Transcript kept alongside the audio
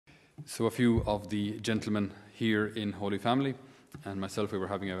So a few of the gentlemen here in Holy Family and myself, we were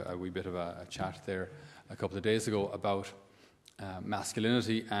having a wee bit of a chat there a couple of days ago about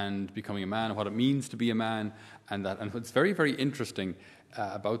masculinity and becoming a man, what it means to be a man, and that. And what's very, very interesting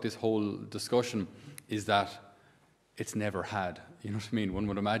about this whole discussion is that it's never had. You know what I mean? One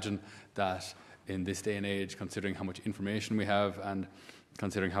would imagine that in this day and age, considering how much information we have and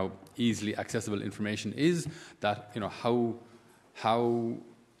considering how easily accessible information is, that, you know, how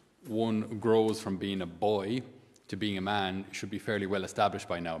one grows from being a boy to being a man should be fairly well established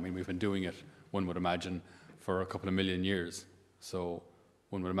by now. I mean, we've been doing it, one would imagine, for a couple of million years. So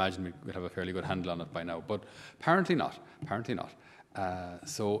one would imagine we'd have a fairly good handle on it by now. But apparently not. Apparently not.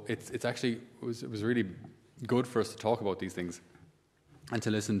 So it's actually, it was really good for us to talk about these things and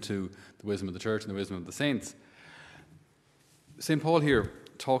to listen to the wisdom of the church and the wisdom of the saints. St. Paul here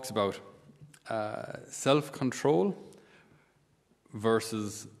talks about self-control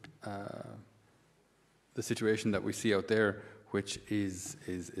versus the situation that we see out there, which is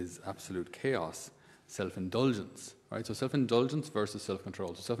absolute chaos. Self-indulgence, right? So self-indulgence versus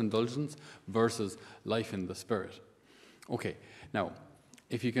self-control. So self-indulgence versus life in the Spirit. Okay, now,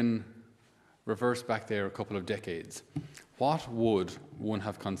 if you can reverse back there a couple of decades, what would one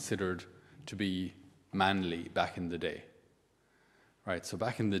have considered to be manly back in the day? Right, so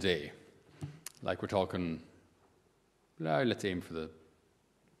back in the day, like we're talking, let's aim for the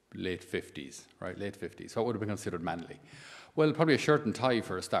late 50s, right, late 50s. What would have been considered manly? Well, probably a shirt and tie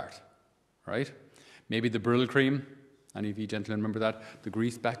for a start, right? Maybe the Brill cream. Any of you gentlemen remember that? The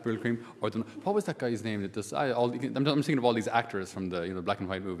greased back Brill cream? Or what was that guy's name? I'm thinking of all these actors from the black and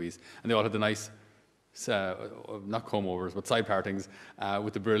white movies, and they all had the nice, not comb-overs, but side partings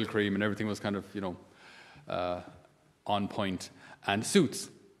with the Brill cream, and everything was kind of, on point. And suits,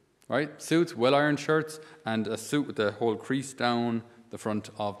 right? Suits, well-ironed shirts, and a suit with the whole crease down the front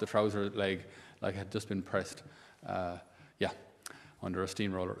of the trouser leg, like it had just been pressed, under a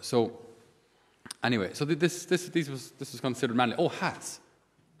steamroller. So, anyway, so this was considered manly. Oh, hats,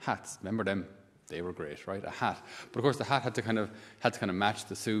 remember them? They were great, right? A hat, but of course the hat had to kind of match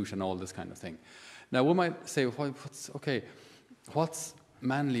the suit and all this kind of thing. Now, one might say, what's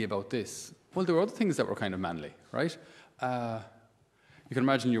manly about this? Well, there were other things that were kind of manly, right? You can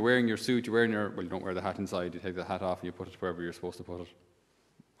imagine you're wearing your suit, you don't wear the hat inside, you take the hat off and you put it wherever you're supposed to put it.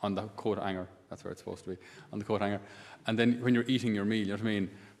 On the coat hanger, that's where it's supposed to be, on the coat hanger. And then when you're eating your meal, you know what I mean?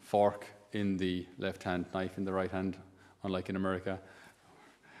 Fork in the left hand, knife in the right hand, unlike in America.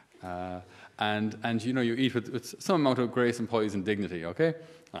 And you eat with some amount of grace and poise and dignity, okay?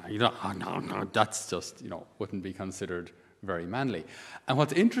 No, that's just, wouldn't be considered very manly. And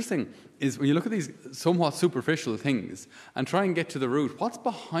what's interesting is when you look at these somewhat superficial things and try and get to the root, what's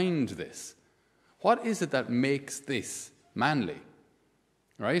behind this? What is it that makes this manly,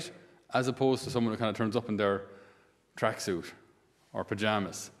 right? As opposed to someone who kind of turns up in their tracksuit or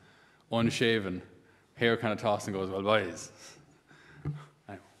pajamas, unshaven, hair kind of tossed and goes, well, boys,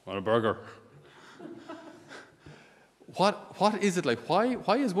 I want a burger. What is it like?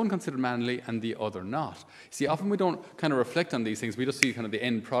 Why is one considered manly and the other not? See, often we don't kind of reflect on these things. We just see kind of the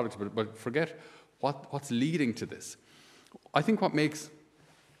end product, but forget what's leading to this. I think what makes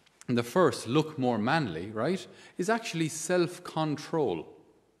the first look more manly, right, is actually self-control,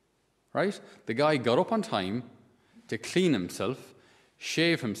 right? The guy got up on time to clean himself,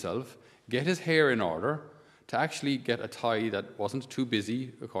 shave himself, get his hair in order, to actually get a tie that wasn't too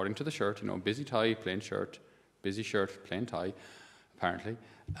busy, according to the shirt, busy tie, plain shirt, busy shirt, plain tie, apparently.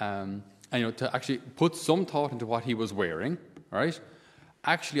 And to actually put some thought into what he was wearing, right?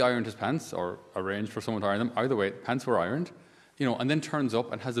 Actually ironed his pants, or arranged for someone to iron them. Either way, pants were ironed, and then turns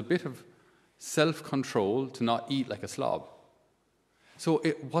up and has a bit of self-control to not eat like a slob. So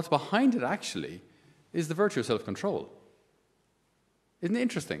what's behind it actually is the virtue of self-control. Isn't it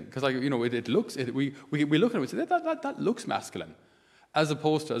interesting? Because it looks, we look at it and we say that looks masculine, as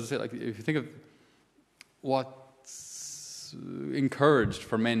opposed to, as I say, like if you think of what's encouraged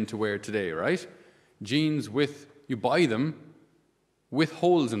for men to wear today, right? Jeans you buy them with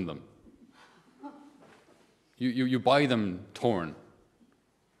holes in them. You buy them torn.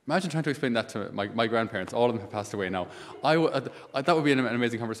 Imagine trying to explain that to my grandparents. All of them have passed away now. That would be an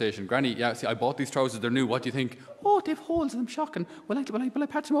amazing conversation. Granny, see, I bought these trousers, they're new. What do you think? Oh, they've holes in them, shocking. Will I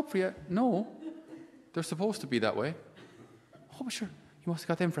patch them up for you? No. They're supposed to be that way. Oh, but sure. You must have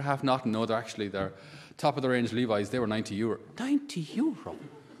got them for half nothing. No, they're top of the range Levi's. They were €90. €90?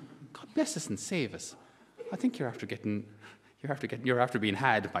 God bless us and save us. I think you're after being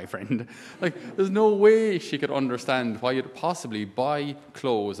had, my friend. Like, there's no way she could understand why you'd possibly buy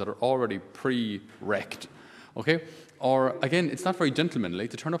clothes that are already pre-wrecked. Okay? Or, again, it's not very gentlemanly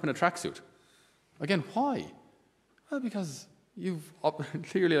to turn up in a tracksuit. Again, why? Well, because you've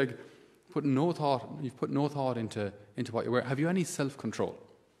clearly you've put no thought into what you wear. Have you any self-control?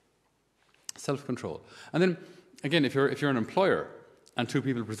 Self-control. And then, again, if you're an employer and two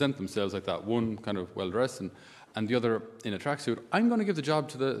people present themselves like that, one kind of well-dressed and the other in a tracksuit, I'm going to give the job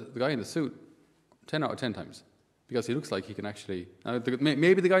to the guy in the suit 10 out of 10 times. Because he looks like he can actually...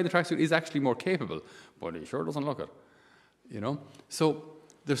 maybe the guy in the tracksuit is actually more capable, but he sure doesn't look it. So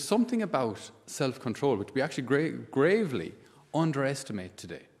there's something about self-control which we actually gravely underestimate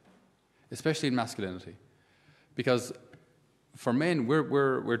today, especially in masculinity. Because for men,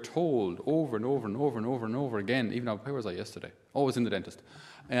 we're told over and over and over and over and over again, even where was I yesterday? Oh, I was in the dentist.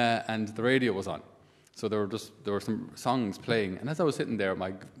 And the radio was on. So there were some songs playing. And as I was sitting there,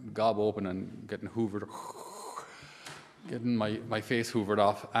 my gob open and getting my face hoovered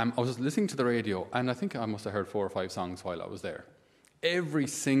off, I was listening to the radio, and I think I must have heard 4 or 5 songs while I was there. Every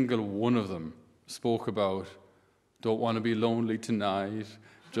single one of them spoke about, don't want to be lonely tonight,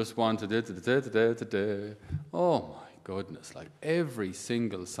 just want to da-da-da-da-da-da. Oh my goodness, every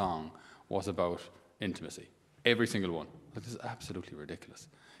single song was about intimacy. Every single one. This is absolutely ridiculous.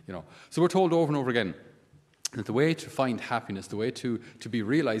 So we're told over and over again that the way to find happiness, the way to be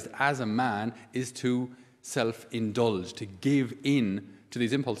realized as a man is to self-indulge, to give in to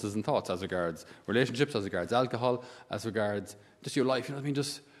these impulses and thoughts as regards relationships, as regards alcohol, as regards just your life.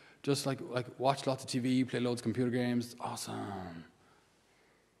 Just like watch lots of TV, play loads of computer games. Awesome.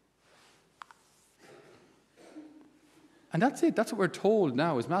 And that's it. That's what we're told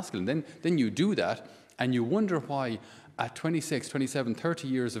now is masculine. Then you do that, and you wonder why at 26, 27, 30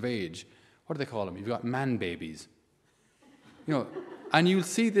 years of age, what do they call them? You've got man babies. And you'll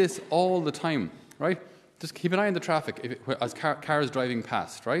see this all the time, right? Just keep an eye on the traffic as cars driving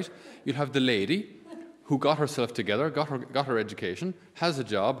past, right? You'll have the lady who got herself together, got her education, has a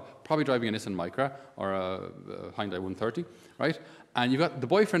job, probably driving a Nissan Micra or a Hyundai 130, right? And you've got the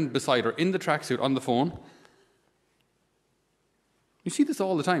boyfriend beside her in the tracksuit on the phone. You see this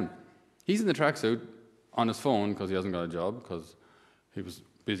all the time. He's in the tracksuit on his phone because he hasn't got a job, because he was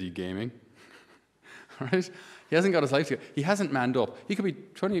busy gaming, right? He hasn't got his life together. He hasn't manned up. He could be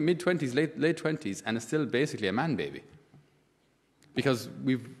mid-20s, late 20s, and is still basically a man baby. Because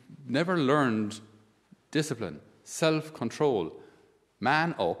we've never learned discipline, self-control.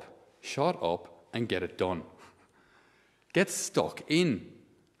 Man up, shut up, and get it done. Get stuck in.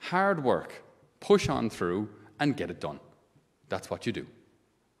 Hard work. Push on through and get it done. That's what you do.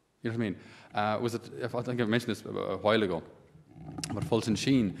 You know what I mean? I think I mentioned this a while ago, but Fulton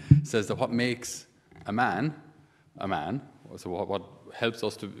Sheen says that what makes a man, so what helps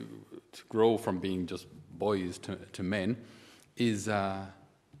us to grow from being just boys to men is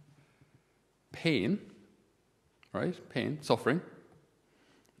pain, right? Pain, suffering,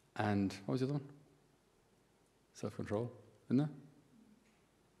 and what was the other one? Self-control, isn't there?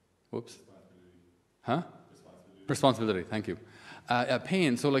 Whoops. Huh? Responsibility, thank you.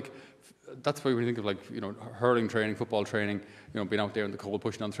 Pain, so that's why we think of hurling training, football training, being out there in the cold,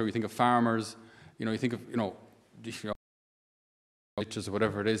 pushing on through. You think of farmers, you think of, itches or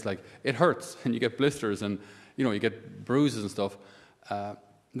whatever it is, it hurts and you get blisters and, you get bruises and stuff. But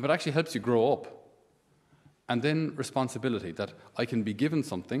it actually helps you grow up. And then responsibility, that I can be given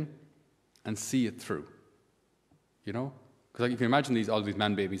something and see it through, Because you can imagine all these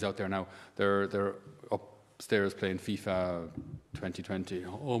man babies out there now, they're upstairs playing FIFA 2020,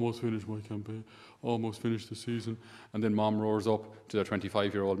 almost finished my campaign, almost finished the season, and then mom roars up to their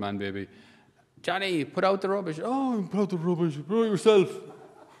 25-year-old man baby, Johnny, put out the rubbish. Oh, put out the rubbish, put it yourself.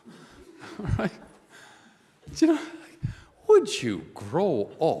 Right? Would you grow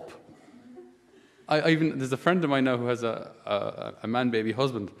up? There's a friend of mine now who has a man baby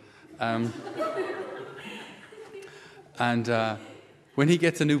husband, and when he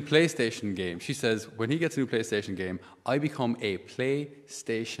gets a new PlayStation game, she says, when he gets a new PlayStation game, I become a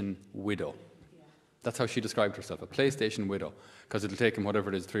PlayStation widow. That's how she described herself, a PlayStation widow, because it'll take him whatever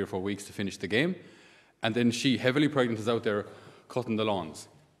it is, 3 or 4 weeks to finish the game. And then she, heavily pregnant, is out there cutting the lawns,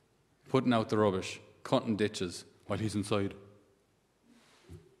 putting out the rubbish, cutting ditches while he's inside.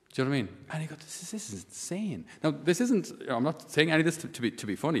 Do you know what I mean? And you go, this is insane. Now, this isn't, I'm not saying any of this to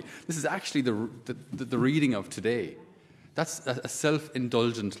be funny. This is actually the reading of today. That's a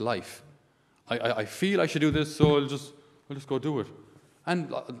self-indulgent life. I feel I should do this, so I'll just go do it.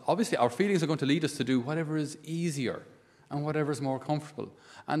 And obviously our feelings are going to lead us to do whatever is easier and whatever is more comfortable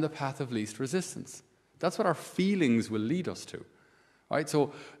and the path of least resistance. That's what our feelings will lead us to. Right?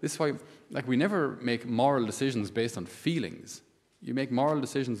 So this is why we never make moral decisions based on feelings. You make moral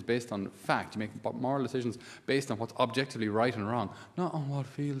decisions based on fact. You make moral decisions based on what's objectively right and wrong, not on what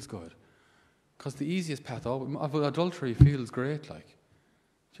feels good. Because the easiest path of adultery feels great, like.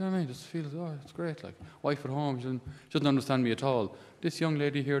 Do you know what I mean? Just feels, oh, it's great, like. Wife at home, she doesn't understand me at all. This young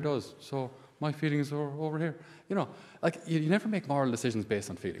lady here does, so my feelings are over here. You know, like, you never make moral decisions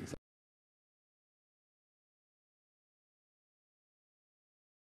based on feelings.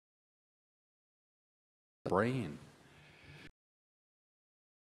 Brain.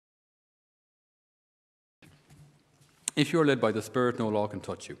 If you are led by the Spirit, no law can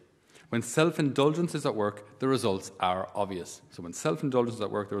touch you. When self-indulgence is at work, the results are obvious. So when self-indulgence is at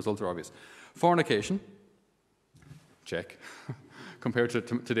work, the results are obvious. Fornication, check. Compared to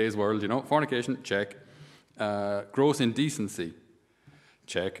today's world, you know. Fornication, check. Gross indecency,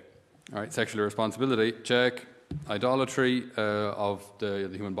 check. All right, sexual irresponsibility, check. Idolatry of the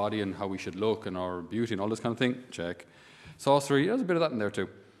human body and how we should look and our beauty and all this kind of thing, check. Sorcery, there's a bit of that in there too.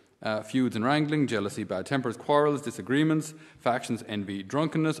 Feuds and wrangling, jealousy, bad tempers, quarrels, disagreements, factions, envy,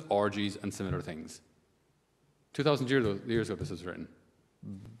 drunkenness, orgies, and similar things. 2,000 years ago this was written.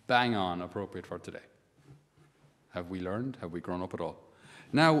 Bang on appropriate for today. Have we learned? Have we grown up at all?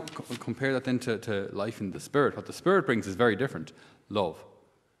 Now, compare that then to life in the Spirit. What the Spirit brings is very different. Love,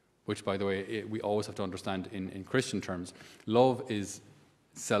 which, by the way, we always have to understand in Christian terms. Love is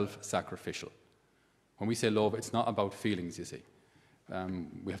self-sacrificial. When we say love, it's not about feelings, you see.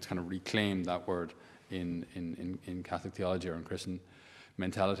 We have to kind of reclaim that word in Catholic theology or in Christian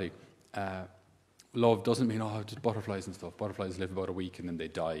mentality. Love doesn't mean, oh, just butterflies and stuff. Butterflies live about a week and then they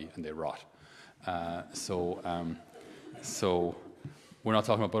die and they rot. So we're not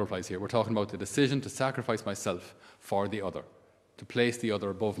talking about butterflies here. We're talking about the decision to sacrifice myself for the other, to place the other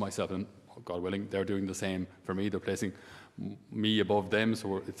above myself. And God willing, they're doing the same for me. They're placing me above them.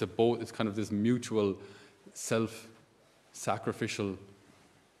 So it's kind of this mutual self-sacrificial,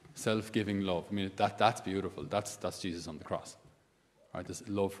 self-giving love. I mean, that's beautiful. That's Jesus on the cross. Right? This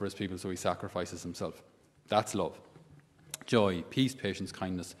love for his people, so he sacrifices himself. That's love. Joy, peace, patience,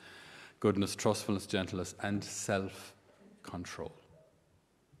 kindness, goodness, trustfulness, gentleness, and self-control.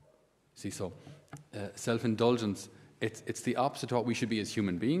 See, so self-indulgence, it's the opposite to what we should be as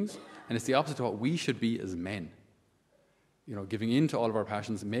human beings, and it's the opposite to what we should be as men. You know, giving in to all of our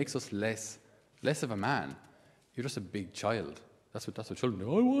passions makes us less of a man. You're just a big child. That's what children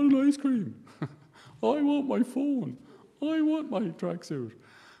do. I want an ice cream. I want my phone. I want my tracksuit.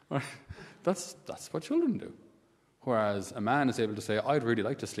 Right? That's what children do. Whereas a man is able to say, I'd really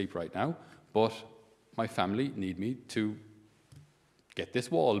like to sleep right now, but my family need me to get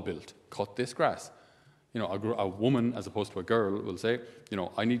this wall built, cut this grass. You know, a woman, as opposed to a girl, will say, you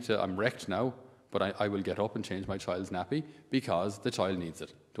know, I'm wrecked now, but I will get up and change my child's nappy because the child needs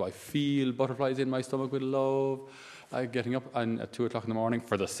it. Do I feel butterflies in my stomach with love? Getting up at 2 o'clock in the morning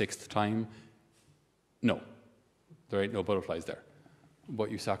for the 6th time? No, there ain't no butterflies there. But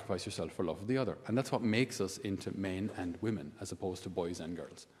you sacrifice yourself for love of the other. And that's what makes us into men and women as opposed to boys and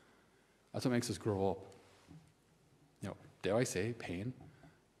girls. That's what makes us grow up. You know, dare I say, pain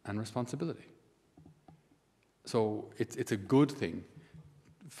and responsibility. So it's a good thing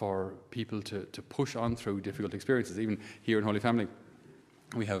for people to push on through difficult experiences. Even here in Holy Family,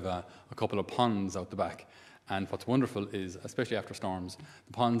 we have a couple of ponds out the back. And what's wonderful is, especially after storms,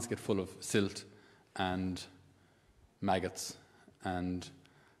 the ponds get full of silt and maggots and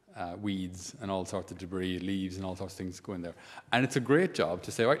weeds and all sorts of debris, leaves and all sorts of things go in there. And it's a great job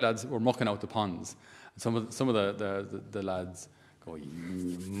to say, right, lads, we're mucking out the ponds. And some of the lads go,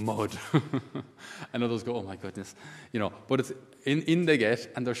 mud. And others go, oh my goodness. You know, but it's in they get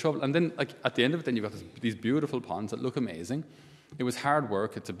and they're shoveled. And then, like, at the end of it, then you've got these beautiful ponds that look amazing. It was hard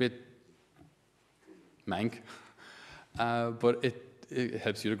work. It's a bit mank. But it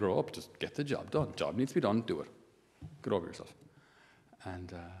helps you to grow up. Just get the job done. Job needs to be done. Do it. Get over yourself.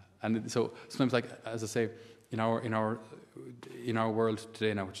 And so sometimes, like, as I say, in our world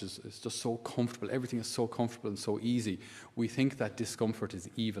today now, which is just so comfortable, everything is so comfortable and so easy, we think that discomfort is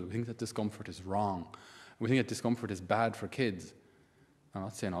evil. We think that discomfort is wrong. We think that discomfort is bad for kids. I'm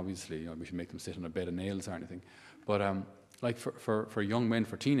not saying, obviously, we should make them sit on a bed of nails or anything, but like for young men,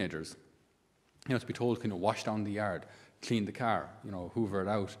 for teenagers, to be told, wash down the yard, clean the car, hoover it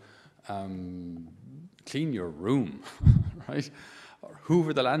out, clean your room, right? Or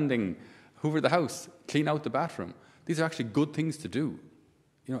hoover the landing, hoover the house, clean out the bathroom. These are actually good things to do.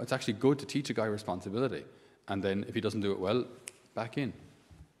 It's actually good to teach a guy responsibility. And then if he doesn't do it well, back in.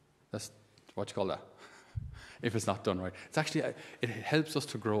 That's what you call that. If it's not done right. It's actually, it helps us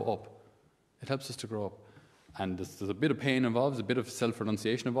to grow up. It helps us to grow up. And there's a bit of pain involved, there's a bit of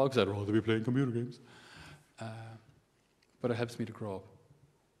self-renunciation involved, because I'd rather be playing computer games. but it helps me to grow up.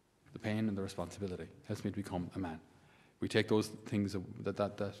 The pain and the responsibility helps me to become a man. We take those things,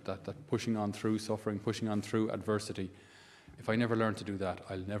 that pushing on through suffering, pushing on through adversity. If I never learn to do that,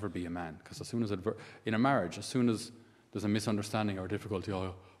 I'll never be a man. Because as soon as in a marriage, as soon as there's a misunderstanding or difficulty, oh,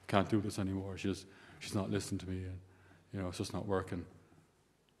 I can't do this anymore. She's not listening to me, and it's just not working.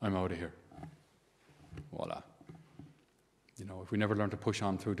 I'm out of here. Voila. If we never learn to push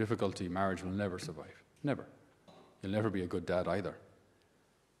on through difficulty, marriage will never survive. Never. You'll never be a good dad either.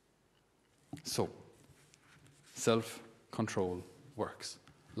 So, self-control works.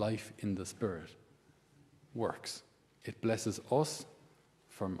 Life in the Spirit works. It blesses us,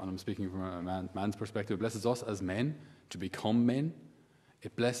 and I'm speaking from a man's perspective, it blesses us as men to become men.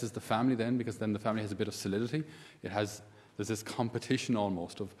 It blesses the family then, because then the family has a bit of solidity. There's this competition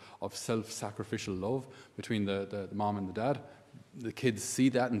almost of self-sacrificial love between the mom and the dad. The kids see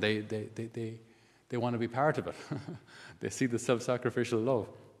that and they want to be part of it. They see the self-sacrificial love.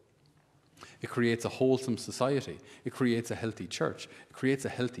 It creates a wholesome society. It creates a healthy church. It creates a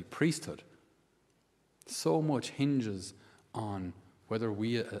healthy priesthood. So much hinges on whether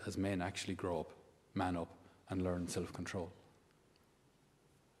we as men actually grow up, man up, and learn self-control.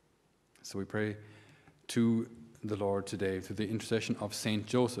 So we pray to the Lord today through the intercession of Saint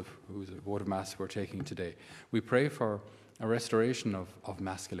Joseph, whose votive mass we're taking today. We pray for a restoration of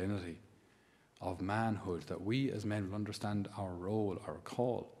masculinity, of manhood, that we as men will understand our role, our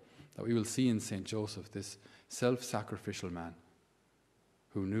call, that we will see in Saint Joseph this self-sacrificial man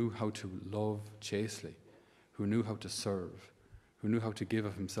who knew how to love chastely, who knew how to serve, who knew how to give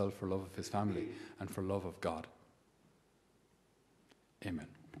of himself for love of his family and for love of God. Amen.